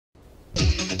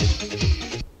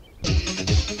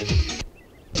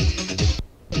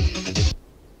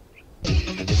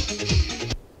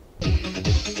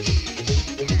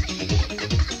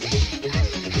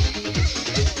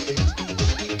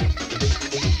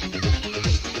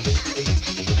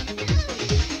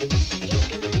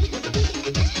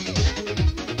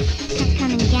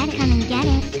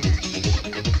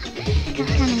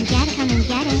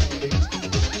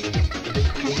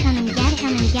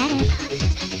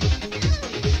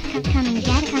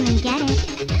and get it.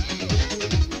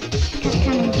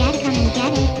 Come and get it, come and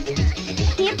get it.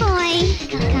 Here boy,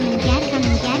 come and get it, come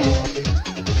and get it.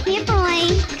 Here boy,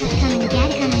 come and get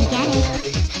it, come and get it.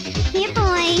 Here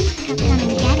boy, come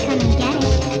and get it, come and get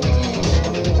it.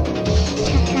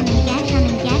 Come and get it, come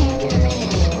and get it.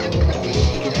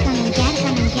 Come and get it, come and get it. Come and get it,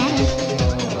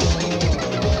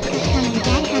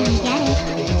 come and get it.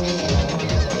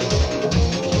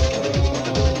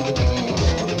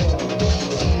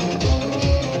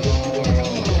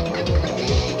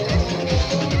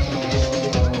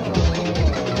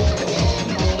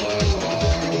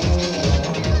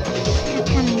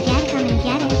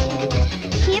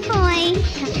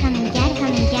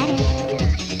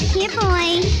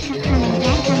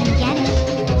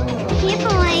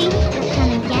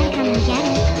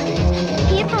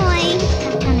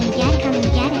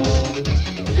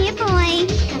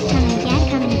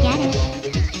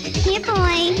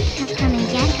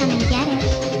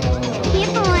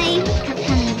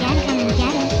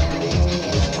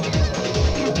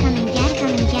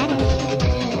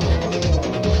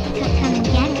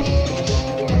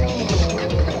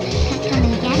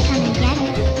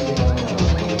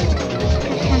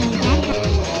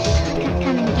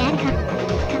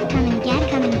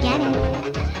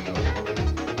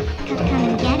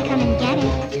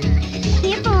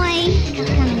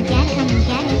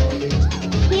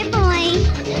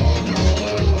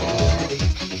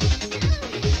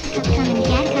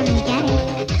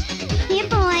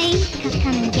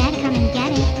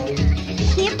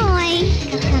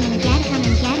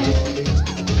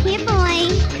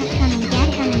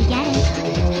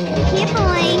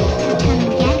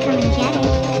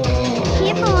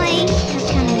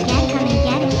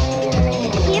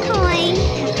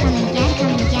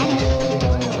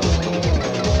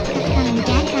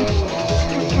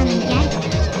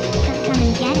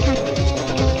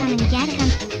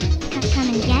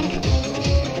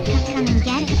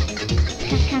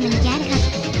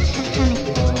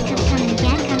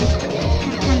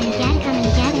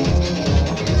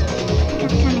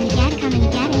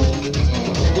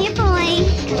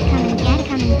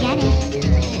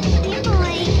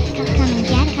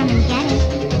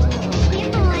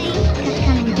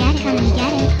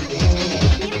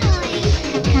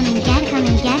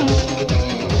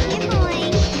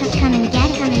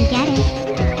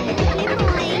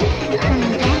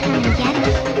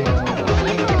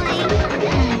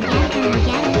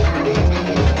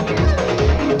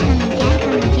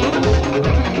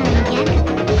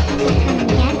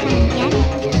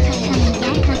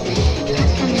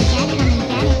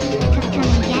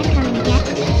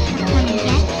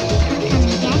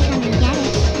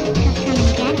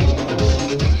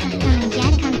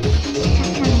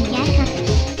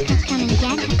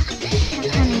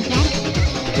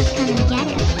 Come and